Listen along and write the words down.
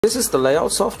This is the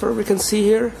layout software we can see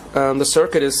here. The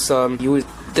circuit is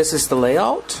this is the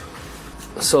layout.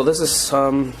 So this is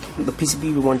the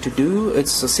PCB we want to do.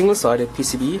 It's a single-sided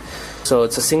PCB. So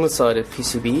it's a single-sided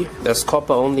PCB. There's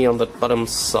copper only on the bottom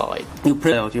side. You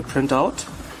print out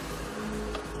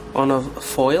on a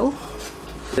foil.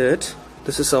 This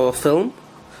is our film.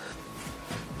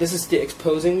 This is the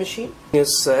exposing machine.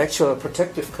 It's actually a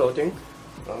protective coating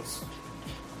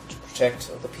to protect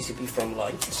the PCB from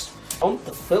light. On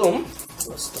the film,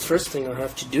 that's the first thing I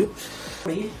have to do.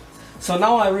 So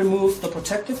now I remove the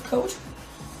protective coat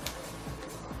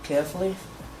carefully.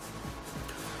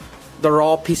 The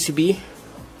raw PCB.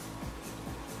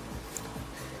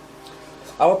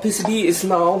 Our PCB is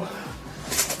now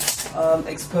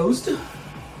exposed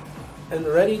and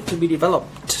ready to be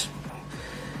developed.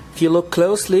 If you look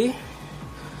closely,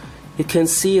 you can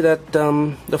see that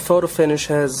the photo finish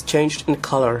has changed in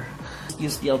color.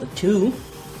 Use the other two.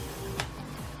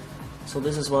 So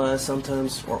this is why I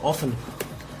sometimes, or often,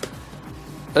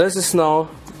 this is now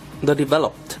the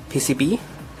developed PCB.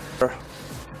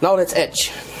 Now let's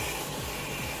etch.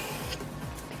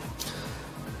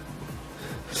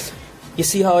 You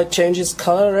see how it changes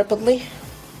color rapidly?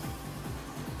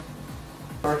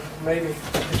 Or maybe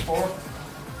before,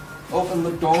 open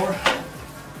the door.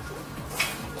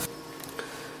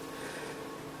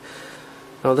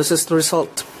 Now this is the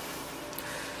result.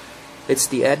 It's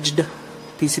the edged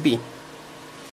PCB.